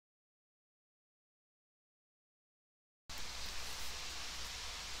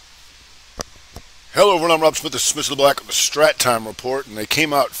Hello everyone, I'm Rob Smith, this is Smith of the Black with the Strat Time Report, and they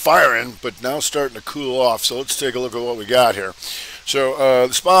came out firing, but now starting to cool off, so let's take a look at what we got here. So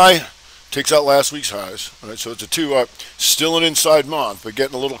the SPY takes out last week's highs, right? So it's a 2-up, still an inside month, but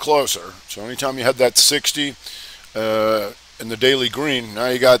getting a little closer. So anytime you had that 60 in the daily green, now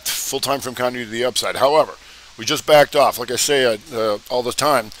you got full time frame continuity to the upside. However, we just backed off. Like I say all the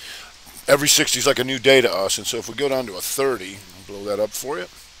time, every 60 is like a new day to us, and so if we go down to a 30, I'll blow that up for you.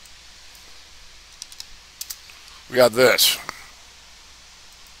 We got this.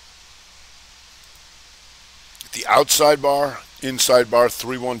 The outside bar, inside bar,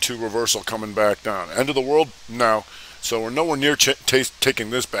 312 reversal coming back down. End of the world? No. So we're nowhere near taking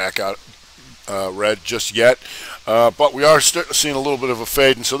this back out red just yet. But we are seeing a little bit of a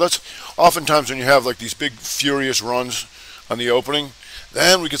fade. And so that's oftentimes when you have like these big furious runs on the opening.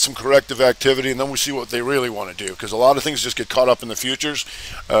 Then we get some corrective activity, and then we see what they really want to do. Because a lot of things just get caught up in the futures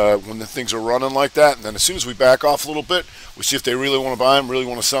when the things are running like that. And then as soon as we back off a little bit, we see if they really want to buy them, really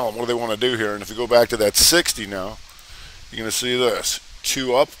want to sell them. What do they want to do here? And if we go back to that 60 now, you're going to see this.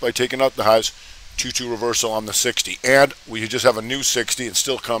 2 up by taking out the highs, 2-2 reversal on the 60. And we just have a new 60 and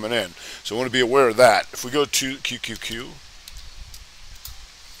still coming in. So I want to be aware of that. If we go to QQQ,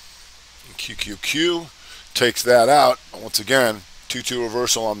 QQQ takes that out. Once again, 2-2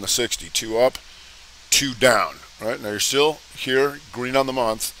 reversal on the 60. 2 up, 2 down. Right now you're still here, green on the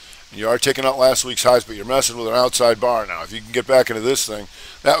month. And you are taking out last week's highs, but you're messing with an outside bar now. If you can get back into this thing,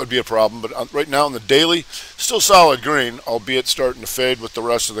 that would be a problem. But right now in the daily, still solid green, albeit starting to fade with the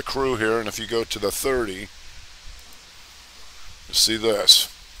rest of the crew here. And if you go to the 30, you see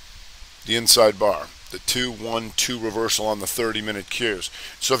this, the inside bar. The 2-1-2 reversal on the 30-minute Qs.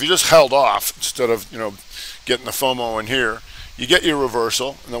 So if you just held off instead of getting the FOMO in here, you get your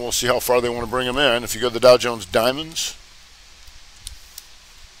reversal, and then we'll see how far they want to bring them in. If you go to the Dow Jones Diamonds,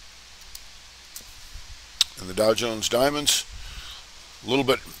 and the Dow Jones Diamonds, a little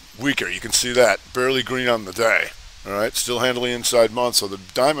bit weaker. You can see that, barely green on the day. All right, still handling inside month. So the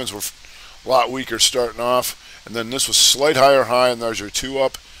diamonds were a lot weaker starting off, and then this was slight higher high, and there's your 2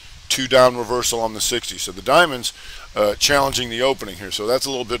 up, 2 down reversal on the 60. So the diamonds challenging the opening here. So that's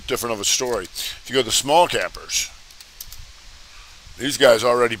a little bit different of a story. If you go to the small cappers, these guys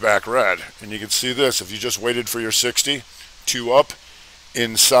already back red, and you can see this. If you just waited for your 60, 2 up,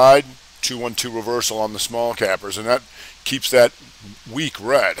 inside, 2-1-2 reversal on the small cappers, and that keeps that weak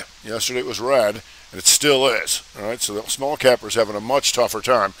red. Yesterday it was red, and it still is. All right, so the small cappers having a much tougher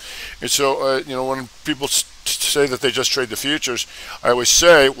time. And so when people say that they just trade the futures, I always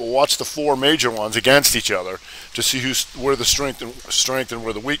say, well, watch the 4 major ones against each other to see where the strength and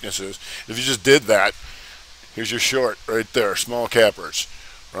where the weakness is. If you just did that, here's your short right there, small cappers,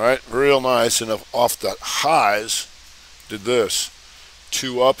 right? Real nice, and off the highs, did this.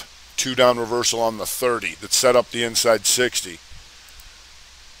 2 up, 2 down reversal on the 30 that set up the inside 60.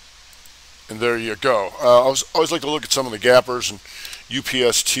 And there you go. I always like to look at some of the gappers, and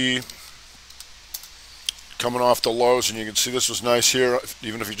UPST coming off the lows, and you can see this was nice here,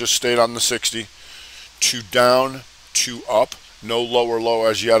 even if you just stayed on the 60. 2 down, 2 up, no lower low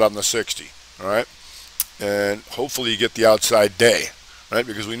as yet on the 60, all right? And hopefully you get the outside day, right?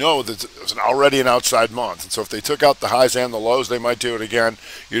 Because we know that it's already an outside month. And so if they took out the highs and the lows, they might do it again.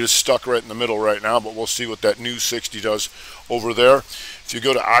 You're just stuck right in the middle right now, but we'll see what that new 60 does over there. If you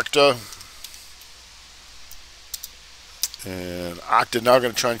go to Octa, and Octa now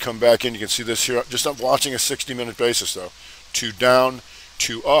going to try and come back in. You can see this here. Just I'm watching a 60-minute basis, though. 2 down,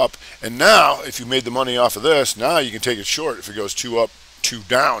 2 up. And now, if you made the money off of this, now you can take it short if it goes 2 up, 2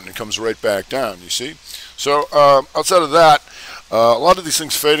 down, and comes right back down, you see? So outside of that, a lot of these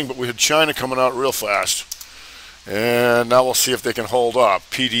things fading, but we had China coming out real fast. And now we'll see if they can hold up.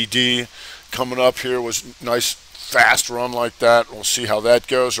 PDD coming up here was nice, fast run like that. We'll see how that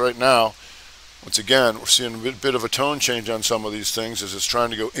goes right now. Once again, we're seeing a bit of a tone change on some of these things as it's trying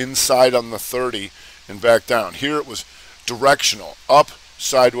to go inside on the 30 and back down. Here it was directional, up,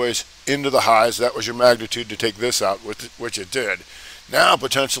 sideways, into the highs. That was your magnitude to take this out, which it did. Now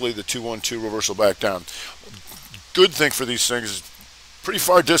potentially the 2-1-2 reversal back down. Good thing for these things is pretty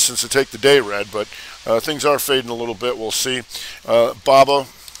far distance to take the day red, but things are fading a little bit. We'll see. BABA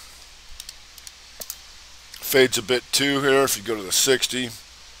fades a bit too here. If you go to the 60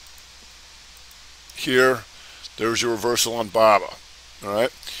 here, there's your reversal on BABA. All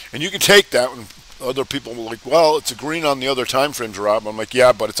right, and you can take that when other people are like, well, it's a green on the other time frames, Rob. I'm like,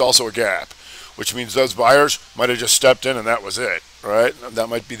 yeah, but it's also a gap, which means those buyers might have just stepped in and that was it. Right? That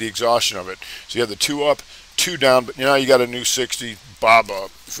might be the exhaustion of it. So you have the 2 up, 2 down, but now you got a new 60 bob up.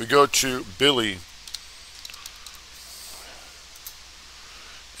 If we go to Billy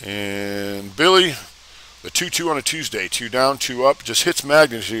And Billy, the 2-2 on a Tuesday, 2 down, 2 up, just hits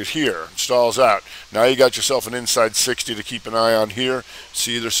magnitude here, stalls out. Now you got yourself an inside 60 to keep an eye on here.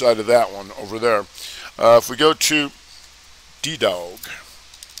 See either side of that one over there. If we go to D-Dog.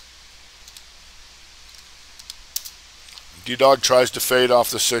 D-Dog tries to fade off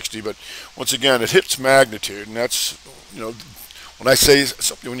the 60, but once again, it hits magnitude, and that's, you know, when I say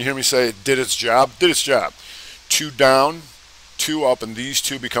something, when you hear me say it did its job, did its job. 2 down, 2 up, and these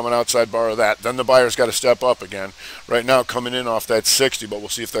two become an outside bar of that. Then the buyer's got to step up again. Right now, coming in off that 60, but we'll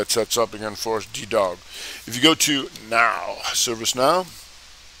see if that sets up again for us, D-Dog. If you go to now, service now.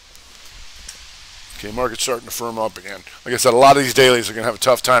 Okay, market's starting to firm up again. Like I said, a lot of these dailies are going to have a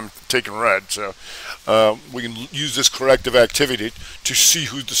tough time taking red, so we can use this corrective activity to see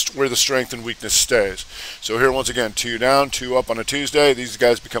where the strength and weakness stays. So here, once again, 2 down, 2 up on a Tuesday. These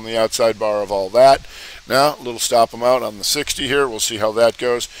guys become the outside bar of all that. Now, a little stop them out on the 60 here. We'll see how that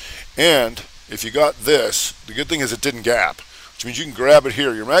goes. And if you got this, the good thing is it didn't gap, which means you can grab it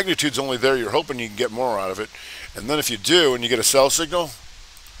here. Your magnitude's only there. You're hoping you can get more out of it. And then if you do and you get a sell signal,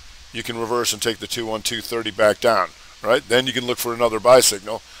 you can reverse and take the 2-1-2-30 back down, right? Then you can look for another buy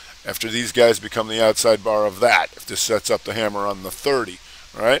signal after these guys become the outside bar of that, if this sets up the hammer on the 30,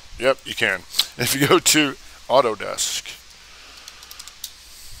 right? Yep, you can. If you go to Autodesk,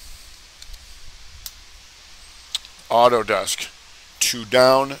 Autodesk, 2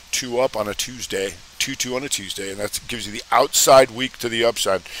 down, 2 up on a Tuesday, 2-2 on a Tuesday, and that gives you the outside weak to the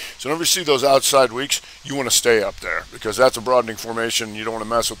upside. So whenever you see those outside weeks, you want to stay up there because that's a broadening formation. You don't want to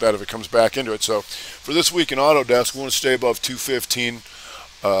mess with that if it comes back into it. So for this week in Autodesk, we want to stay above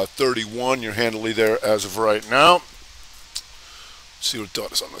 215.31. You're handily there as of right now. See what it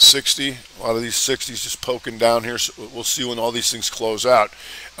does on the 60. A lot of these 60s just poking down here. So we'll see when all these things close out.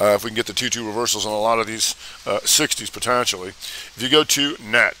 If we can get the 2-2 reversals on a lot of these 60s potentially. If you go to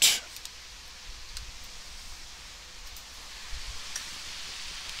net,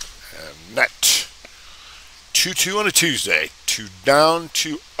 net 2-2 on a Tuesday, 2 down,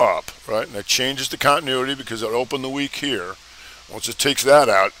 2 up, right? And that changes the continuity because it opened the week here. Once it takes that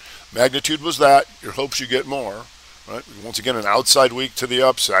out, magnitude was that. Your hopes you get more, right? Once again, an outside week to the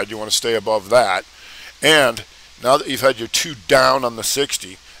upside. You want to stay above that. And now that you've had your 2 down on the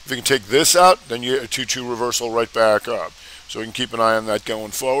 60, if you can take this out, then you get a 2-2 reversal right back up. So we can keep an eye on that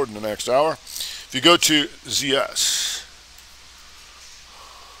going forward in the next hour. If you go to ZS,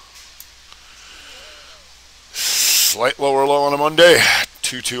 slight lower low on a Monday,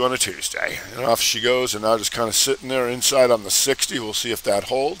 2-2 on a Tuesday. And off she goes, and now just kind of sitting there inside on the 60. We'll see if that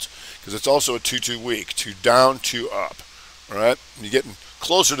holds, because it's also a 2-2 week. 2 down, 2 up. All right? And you're getting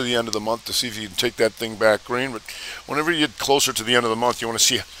closer to the end of the month to see if you can take that thing back green. But whenever you get closer to the end of the month, you want to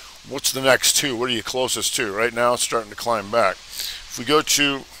see what's the next two. What are you closest to? Right now, it's starting to climb back. If we go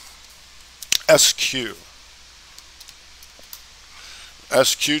to SQ,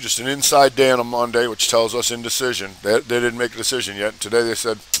 just an inside day on a Monday, which tells us indecision. They didn't make a decision yet. Today they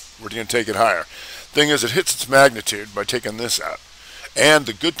said, we're going to take it higher. Thing is, it hits its magnitude by taking this out. And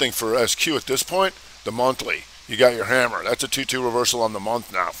the good thing for SQ at this point, the monthly. You got your hammer. That's a 2-2 reversal on the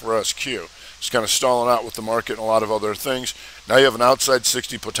month now for SQ. It's kind of stalling out with the market and a lot of other things. Now you have an outside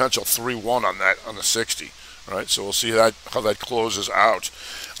 60 potential 3-1 on that, on the 60. All right, so we'll see how that closes out.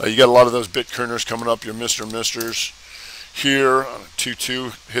 You got a lot of those Bitcoiners coming up, your Mr. Misters. Here on a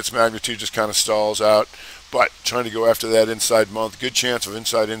 2-2, hits magnitude, just kind of stalls out. But trying to go after that inside month. Good chance of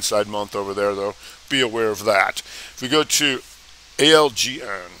inside month over there, though. Be aware of that. If we go to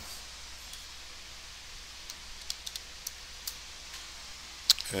ALGN.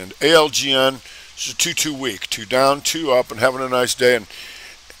 And ALGN is a 2-2 week. 2 down, 2 up, and having a nice day. And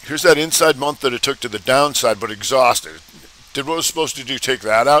here's that inside month that it took to the downside, but exhausted. Did what it was supposed to do, take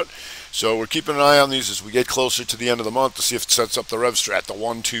that out. So we're keeping an eye on these as we get closer to the end of the month to see if it sets up the rev strat, the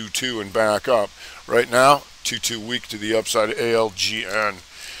 1-2-2 and back up. Right now, 2-2 week to the upside of ALGN.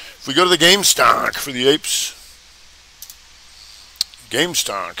 If we go to the GameStonk for the apes,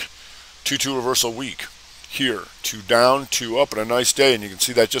 GameStonk, 2-2 reversal week. Here, 2 down, 2 up, and a nice day, and you can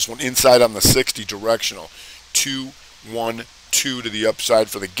see that just went inside on the 60 directional. 2-1-2 to the upside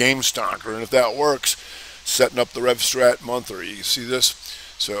for the GameStonker, and if that works, setting up the rev strat monthly. You see this?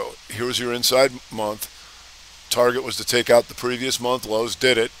 So here's your inside month. Target was to take out the previous month lows,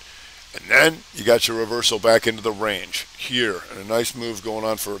 did it. And then you got your reversal back into the range here. And a nice move going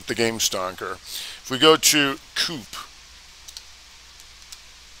on for the GameStonker. If we go to Coop.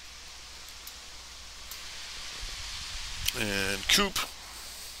 And Coop,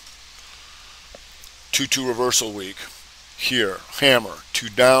 2-2 reversal week. Here, hammer, 2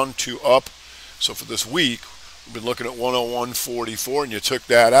 down, 2 up. So for this week, We've been looking at 101.44, and you took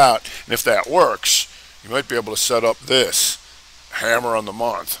that out. And if that works, you might be able to set up this hammer on the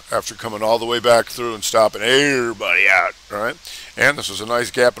month after coming all the way back through and stopping everybody out. All right, and this was a nice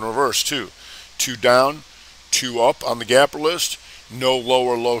gap in reverse too. 2 down, 2 up on the gapper list. No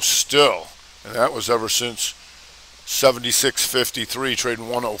lower low still, and that was ever since 76.53, trading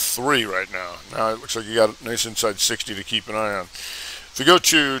 103 right now. Now it looks like you got a nice inside 60 to keep an eye on. If we go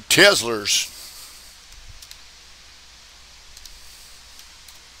to Tesla's,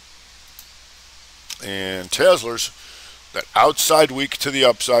 and Tesla's, that outside week to the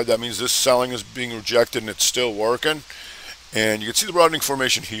upside, that means this selling is being rejected and it's still working. And you can see the broadening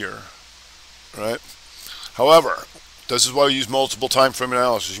formation here, right? However, this is why we use multiple time frame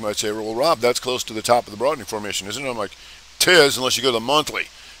analysis. You might say, well, Rob, that's close to the top of the broadening formation, isn't it? I'm like, tis, unless you go to the monthly.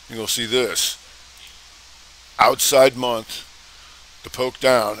 You'll see this. Outside month, the poke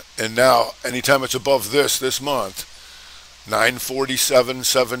down, and now, anytime it's above this month,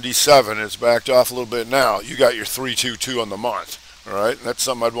 947.77, it's backed off a little bit now. You got your 322 on the month. All right, and that's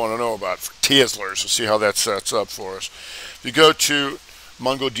something I'd want to know about for Tesla's. We'll see how that sets up for us. If you go to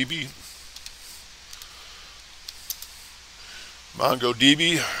MongoDB,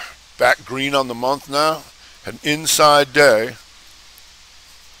 back green on the month now. An inside day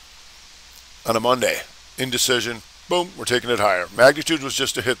on a Monday. Indecision. Boom, we're taking it higher. Magnitude was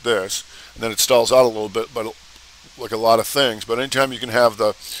just to hit this, and then it stalls out a little bit, but like a lot of things. But anytime you can have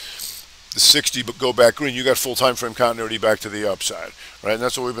the 60 but go back green, you got full time frame continuity back to the upside, right? And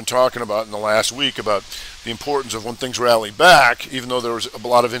that's what we've been talking about in the last week, about the importance of when things rally back, even though there was a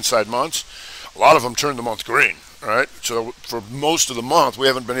lot of inside months, a lot of them turned the month green, right? So for most of the month, we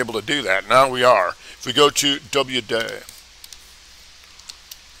haven't been able to do that. Now we are. If we go to W day,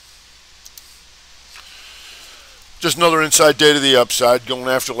 just another inside day to the upside, going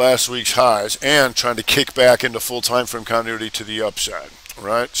after last week's highs and trying to kick back into full time frame continuity to the upside.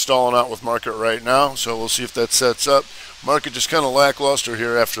 Right, stalling out with market right now, so we'll see if that sets up. Market just kind of lackluster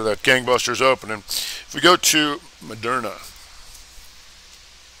here after that gangbusters opening. If we go to Moderna,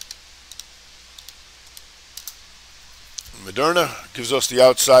 gives us the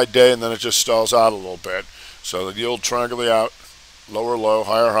outside day, and then it just stalls out a little bit. So the old triangle out, lower low,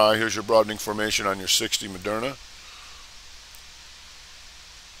 higher high. Here's your broadening formation on your 60 Moderna.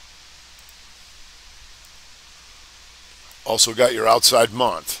 Also got your outside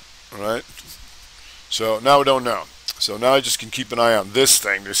month, right? So now we don't know. So now I just can keep an eye on this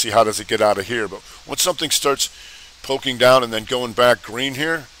thing to see how does it get out of here. But once something starts poking down and then going back green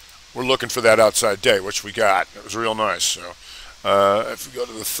here, we're looking for that outside day, which we got. It was real nice. So if we go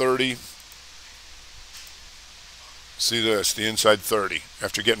to the 30, see this, the inside 30,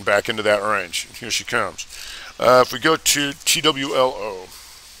 after getting back into that range. And here she comes. If we go to TWLO,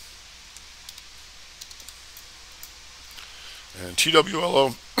 and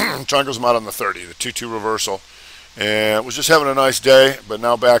TWLO triangles them out on the 30, the 2-2 reversal. And it was just having a nice day, but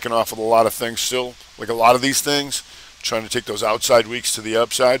now backing off with a lot of things still. Like a lot of these things, trying to take those outside weeks to the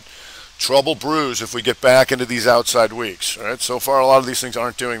upside. Trouble brews if we get back into these outside weeks. All right? So far, a lot of these things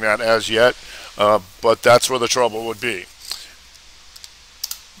aren't doing that as yet, but that's where the trouble would be.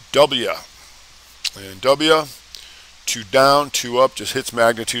 W. And W, 2 down, 2 up, just hits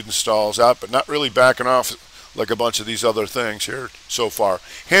magnitude and stalls out, but not really backing off like a bunch of these other things here so far.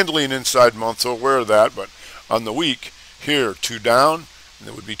 Handling an inside month, so aware of that, but on the week, here, 2 down, and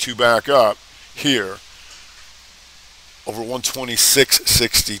it would be 2 back up. Here, over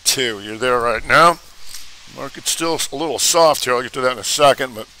 126.62. You're there right now. Market's still a little soft here. I'll get to that in a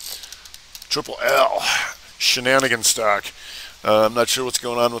second, but Triple L, shenanigan stock. I'm not sure what's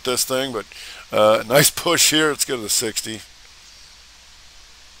going on with this thing, but nice push here. Let's go to the 60.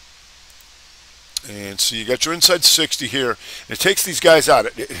 And so you got your inside 60 here. And it takes these guys out.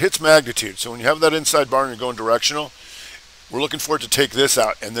 It hits magnitude. So when you have that inside bar and you're going directional, we're looking for it to take this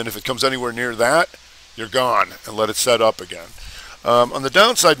out. And then if it comes anywhere near that, you're gone and let it set up again. On the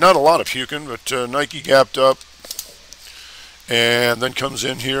downside, not a lot of puking, but Nike gapped up and then comes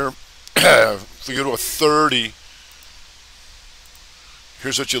in here. If we go to a 30,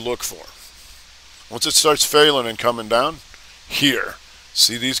 here's what you look for. Once it starts failing and coming down, here.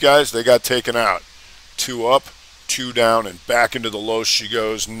 See these guys? They got taken out. 2 up, 2 down, and back into the low she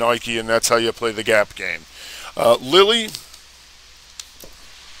goes. Nike, and that's how you play the gap game. Lilly.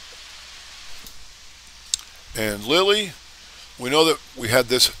 And Lilly, we know that we had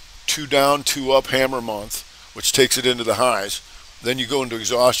this 2 down, 2 up hammer month, which takes it into the highs. Then you go into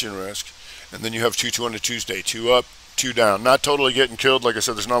exhaustion risk, and then you have 2-2 on a Tuesday. 2 up, 2 down. Not totally getting killed. Like I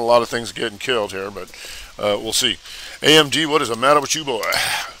said, there's not a lot of things getting killed here, but we'll see. AMD, what is the matter with you, boy?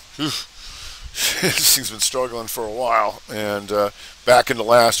 This thing's been struggling for a while, and back into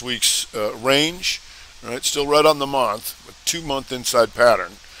last week's range. Right, still right on the month, a 2-month inside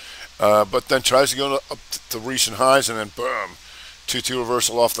pattern, but then tries to go up to recent highs, and then boom, 2-2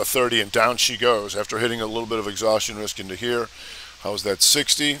 reversal off the 30, and down she goes after hitting a little bit of exhaustion risk into here. How was that?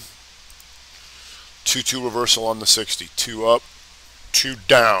 60, 2-2 reversal on the 60, 2 up, 2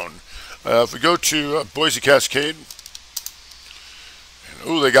 down. If we go to Boise Cascade,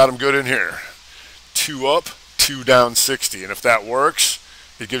 ooh, they got them good in here. 2 up, 2 down 60, and if that works,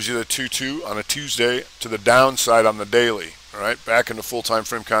 it gives you the 2-2 on a Tuesday to the downside on the daily. All right, back into full time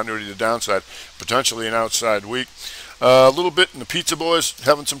frame continuity to the downside, potentially an outside week. A little bit in the Pizza Boys,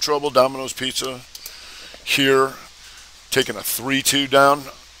 having some trouble. Domino's Pizza here, taking a 3-2 down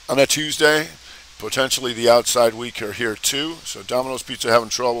on a Tuesday. Potentially the outside week here too. So Domino's Pizza having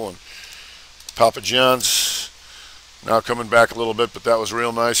trouble, and Papa John's now coming back a little bit, but that was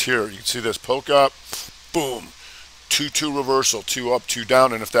real nice here. You can see this poke up, boom, 2-2 reversal, 2 up, 2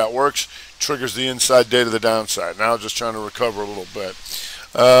 down, and if that works, triggers the inside day to the downside. Now just trying to recover a little bit.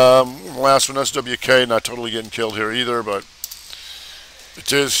 Last one, SWK, not totally getting killed here either, but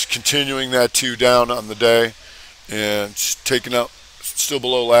it is continuing that 2 down on the day and taking out still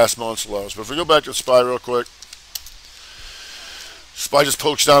below last month's lows. But if we go back to SPY real quick, SPY just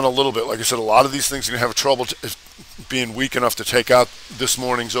pokes down a little bit. Like I said, a lot of these things are going to have trouble being weak enough to take out this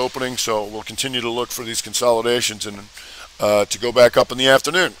morning's opening, so we'll continue to look for these consolidations and to go back up in the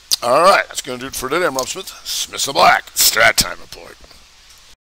afternoon. All right, that's going to do it for today. I'm Rob Smith, Smith & Black, Strat Time Report.